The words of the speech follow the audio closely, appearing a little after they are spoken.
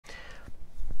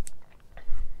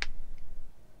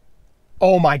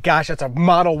Oh my gosh, that's a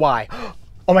Model Y.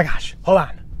 Oh my gosh, hold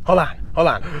on. Oh, I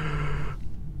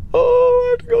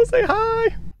have to go say hi.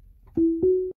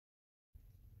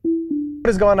 What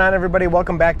is going on, everybody?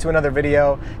 Welcome back to another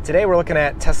video. Today we're looking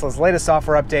at Tesla's latest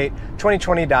software update,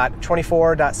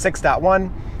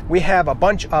 2020.24.6.1. We have a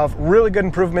bunch of really good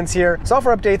improvements here.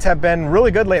 Software updates have been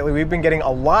really good lately. We've been getting a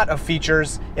lot of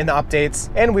features in the updates,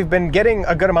 and we've been getting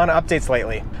a good amount of updates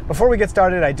lately. Before we get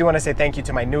started, I do want to say thank you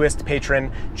to my newest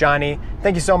patron, Johnny.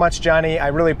 Thank you so much, Johnny. I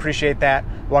really appreciate that.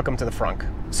 Welcome to the frunk.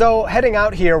 So heading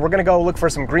out here, we're gonna go look for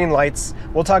some green lights.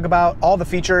 We'll talk about all the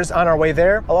features on our way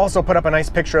there. I'll also put up a nice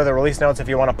picture of the release notes if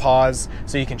you wanna pause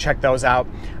so you can check those out.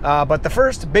 But the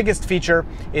first biggest feature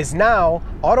is now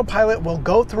Autopilot will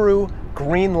go through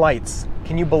green lights.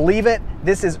 Can you believe it?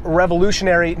 This is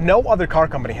revolutionary. No other car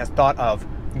company has thought of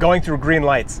going through green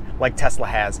lights like Tesla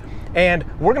has. And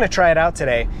we're gonna try it out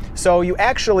today. So you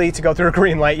actually, to go through a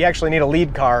green light, you actually need a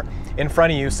lead car in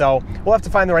front of you. So we'll have to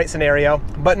find the right scenario,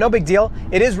 but no big deal.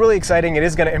 It is really exciting. It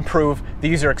is gonna improve the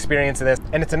user experience of this.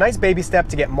 And it's a nice baby step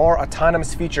to get more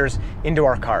autonomous features into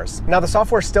our cars. Now the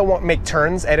software still won't make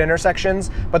turns at intersections,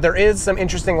 but there is some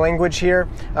interesting language here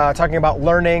talking about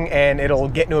learning and it'll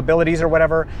get new abilities or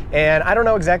whatever. And I don't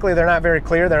know exactly, they're not very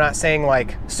clear. They're not saying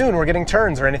like, soon we're getting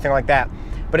turns or anything like that.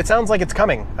 But it sounds like it's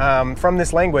coming from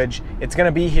this language. It's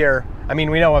gonna be here, I mean,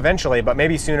 we know eventually, but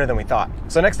maybe sooner than we thought.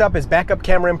 So next up is backup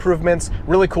camera improvements.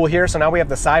 Really cool here. So now we have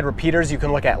the side repeaters you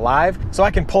can look at live. So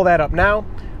I can pull that up now.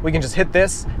 We can just hit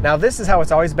this. Now this is how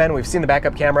it's always been. We've seen the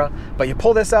backup camera, but you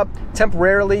pull this up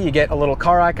temporarily, you get a little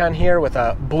car icon here with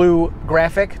a blue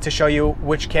graphic to show you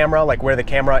which camera, like where the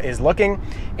camera is looking.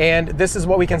 And this is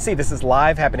what we can see. This is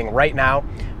live happening right now.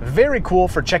 Very cool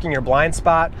for checking your blind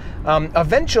spot.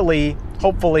 Eventually,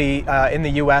 hopefully in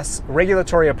the US,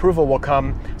 regulatory approval will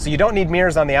come, so you don't need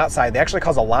mirrors on the outside. They actually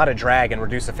cause a lot of drag and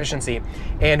reduce efficiency.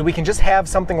 And we can just have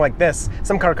something like this.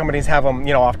 Some car companies have them,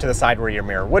 you know, off to the side where your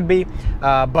mirror would be.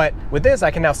 But with this,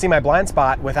 I can now see my blind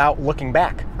spot without looking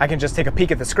back. I can just take a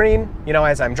peek at the screen, you know,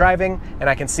 as I'm driving, and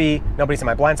I can see nobody's in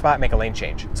my blind spot, make a lane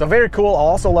change. So very cool. I'll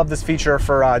also love this feature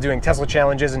for doing Tesla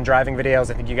challenges and driving videos.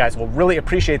 I think you guys will really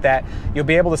appreciate that. You'll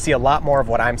be able to see a lot more of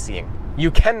what I'm seeing.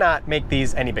 You cannot make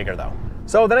these any bigger though.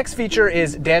 So the next feature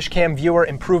is dash cam viewer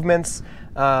improvements.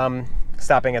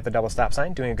 Stopping at the double stop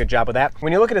sign, doing a good job with that.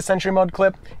 When you look at a Sentry mode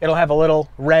clip, it'll have a little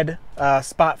red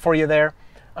spot for you there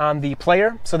on the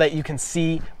player so that you can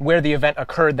see where the event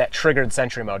occurred that triggered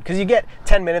Sentry mode. Because you get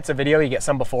 10 minutes of video, you get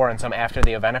some before and some after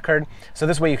the event occurred. So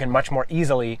this way you can much more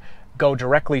easily go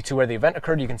directly to where the event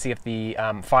occurred. You can see if the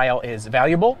file is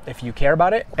valuable, if you care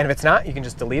about it. And if it's not, you can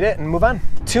just delete it and move on.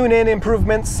 TuneIn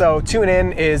improvements. So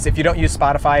TuneIn is, if you don't use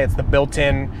Spotify, it's the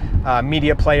built-in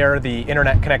media player, the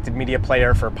internet connected media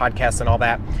player for podcasts and all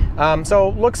that. So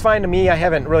looks fine to me. I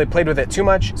haven't really played with it too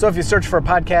much. So if you search for a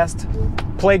podcast,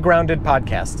 Play Grounded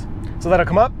Podcast. So that'll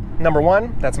come up. Number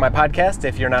one, that's my podcast.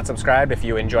 If you're not subscribed, if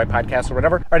you enjoy podcasts or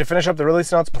whatever. All right, to finish up the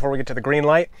release notes before we get to the green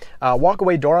light, walk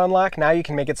away door unlock. Now you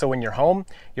can make it so when you're home,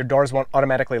 your doors won't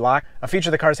automatically lock. A feature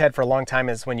the car's had for a long time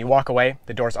is when you walk away,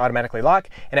 the doors automatically lock.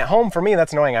 And at home, for me,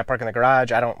 that's annoying. I park in the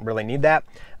garage. I don't really need that.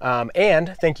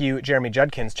 And thank you, Jeremy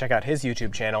Judkins. Check out his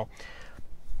YouTube channel.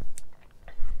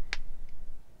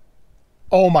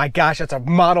 Oh my gosh, that's a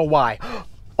Model Y.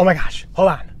 Oh my gosh, hold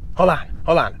on.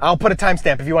 I'll put a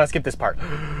timestamp if you want to skip this part.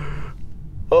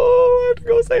 Oh, I have to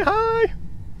go say hi.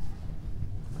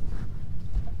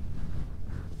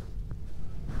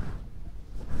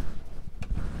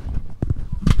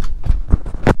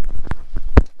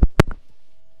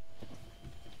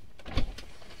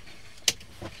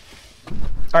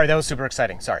 All right, that was super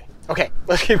exciting. Sorry. Okay,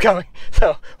 let's keep going.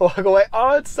 So walk away.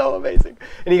 Oh, it's so amazing.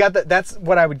 And you got that. That's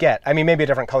what I would get. I mean, maybe a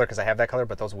different color because I have that color,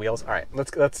 but those wheels. All right,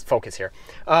 let's focus here.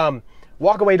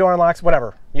 Walk away door unlocks,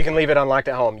 whatever. You can leave it unlocked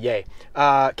at home. Yay.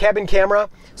 Cabin camera.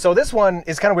 So this one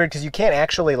is kind of weird because you can't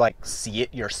actually like see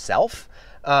it yourself.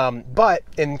 But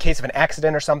in case of an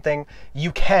accident or something,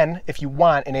 you can, if you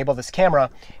want, enable this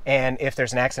camera, and if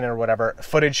there's an accident or whatever,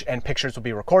 footage and pictures will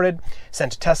be recorded,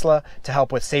 sent to Tesla to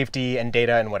help with safety and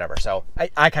data and whatever. So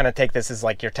I kind of take this as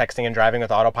like you're texting and driving with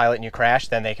Autopilot and you crash,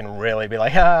 then they can really be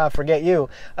like, forget you.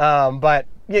 But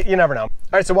you never know. All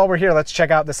right, so while we're here, let's check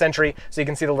out the Sentry. So you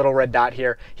can see the little red dot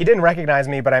here. He didn't recognize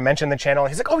me, but I mentioned the channel.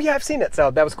 He's like, oh yeah, I've seen it.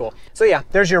 So that was cool. So yeah,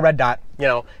 there's your red dot, you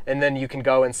know, and then you can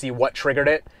go and see what triggered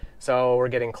it. So we're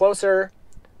getting closer.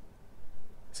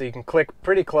 So you can click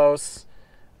pretty close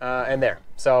and there.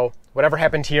 So whatever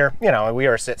happened here, you know, we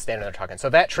were standing there talking. So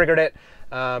that triggered it.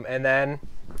 And then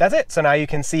that's it. So now you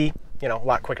can see, you know, a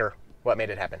lot quicker what made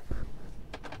it happen.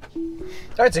 All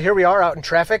right, so here we are out in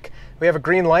traffic. We have a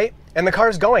green light and the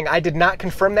car's going. I did not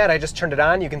confirm that. I just turned it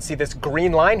on. You can see this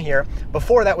green line here.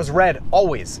 Before that was red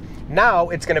always. Now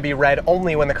it's going to be red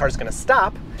only when the car's going to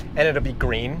stop, and it'll be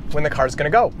green when the car's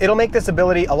going to go. It'll make this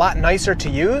ability a lot nicer to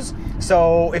use.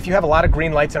 So if you have a lot of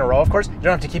green lights in a row, of course, you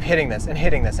don't have to keep hitting this and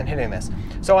hitting this and hitting this.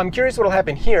 So I'm curious what'll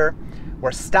happen here.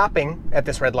 We're stopping at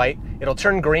this red light. It'll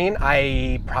turn green.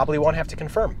 I probably won't have to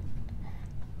confirm.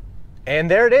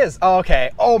 And there it is. Oh, okay.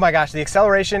 Oh my gosh, the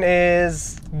acceleration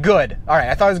is good. All right,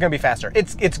 I thought it was gonna be faster.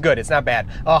 It's good, it's not bad.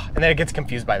 Oh, and then it gets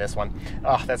confused by this one.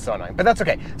 Oh, that's so annoying, but that's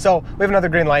okay. So we have another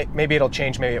green light. Maybe it'll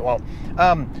change, maybe it won't.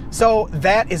 So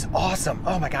that is awesome.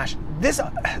 Oh my gosh, these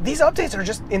updates are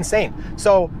just insane.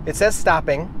 So it says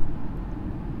stopping.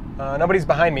 Nobody's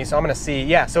behind me, so I'm gonna see.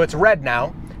 Yeah, so it's red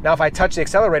now. Now if I touch the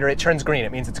accelerator, it turns green.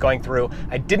 It means it's going through.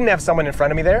 I didn't have someone in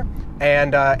front of me there,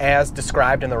 and as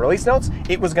described in the release notes,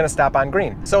 it was gonna stop on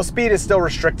green. So speed is still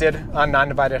restricted on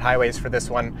non-divided highways for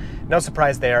this one. No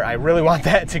surprise there. I really want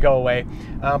that to go away.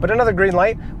 But another green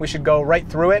light, we should go right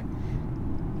through it.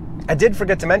 I did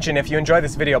forget to mention, if you enjoy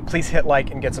this video, please hit like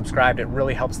and get subscribed. It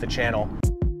really helps the channel.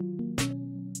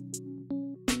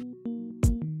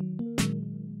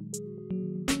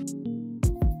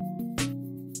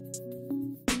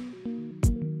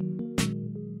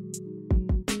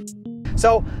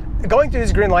 So going through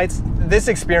these green lights, this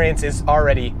experience is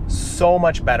already so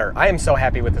much better. I am so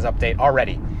happy with this update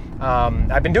already.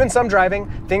 I've been doing some driving.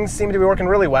 Things seem to be working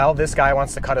really well. This guy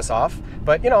wants to cut us off,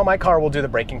 but you know, my car will do the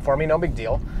braking for me, no big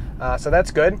deal. So that's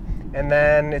good. And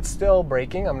then it's still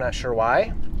braking, I'm not sure why.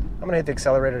 I'm gonna hit the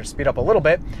accelerator to speed up a little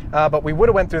bit, but we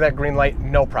would've went through that green light,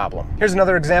 no problem. Here's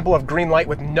another example of green light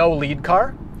with no lead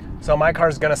car. So my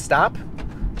car's gonna stop.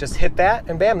 Just hit that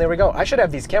and bam, there we go. I should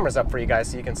have these cameras up for you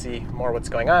guys so you can see more what's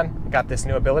going on. Got this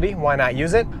new ability, why not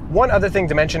use it? One other thing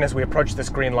to mention as we approach this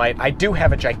green light, I do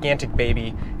have a gigantic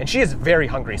baby and she is very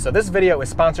hungry. So this video is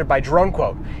sponsored by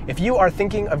DroneQuote. If you are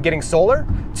thinking of getting solar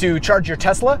to charge your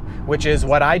Tesla, which is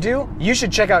what I do, you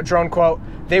should check out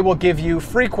DroneQuote. They will give you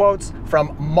free quotes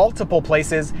from multiple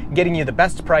places, getting you the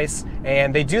best price,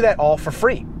 and they do that all for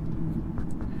free.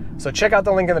 So check out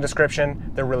the link in the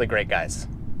description. They're really great guys.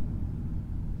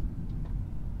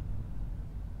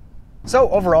 So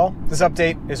overall, this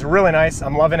update is really nice.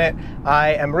 I'm loving it.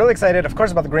 I am really excited, of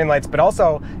course, about the green lights, but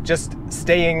also just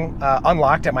staying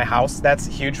unlocked at my house. That's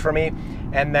huge for me.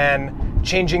 And then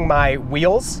changing my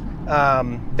wheels.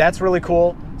 That's really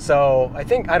cool. So I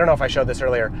don't know if I showed this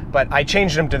earlier, but I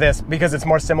changed them to this because it's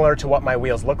more similar to what my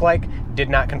wheels look like. Did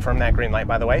not confirm that green light,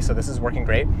 by the way, so this is working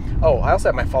great. Oh, I also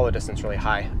have my follow distance really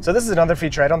high. So this is another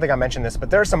feature, I don't think I mentioned this, but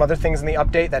there are some other things in the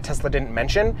update that Tesla didn't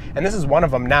mention, and this is one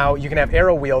of them. Now you can have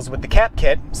aero wheels with the cap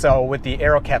kit, so with the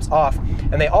aero caps off,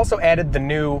 and they also added the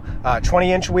new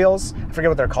 20-inch wheels. I forget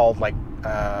what they're called, like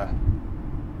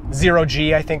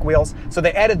 0G, I think, wheels. So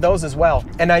they added those as well.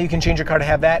 And now you can change your car to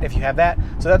have that if you have that.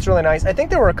 So that's really nice. I think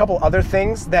there were a couple other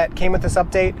things that came with this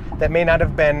update that may not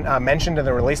have been mentioned in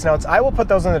the release notes. I will put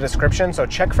those in the description, so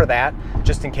check for that,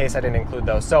 just in case I didn't include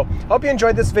those. So hope you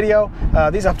enjoyed this video.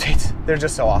 These updates, they're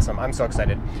just so awesome. I'm so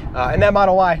excited. And that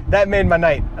Model Y, that made my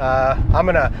night.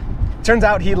 Turns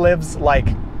out he lives like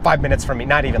 5 minutes from me,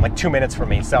 not even, like 2 minutes from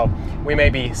me. So we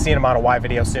may be seeing him on a Y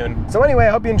video soon. So anyway,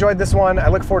 I hope you enjoyed this one. I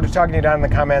look forward to talking to you down in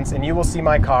the comments, and you will see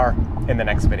my car in the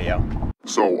next video.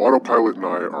 So Autopilot and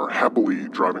I are happily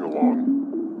driving along.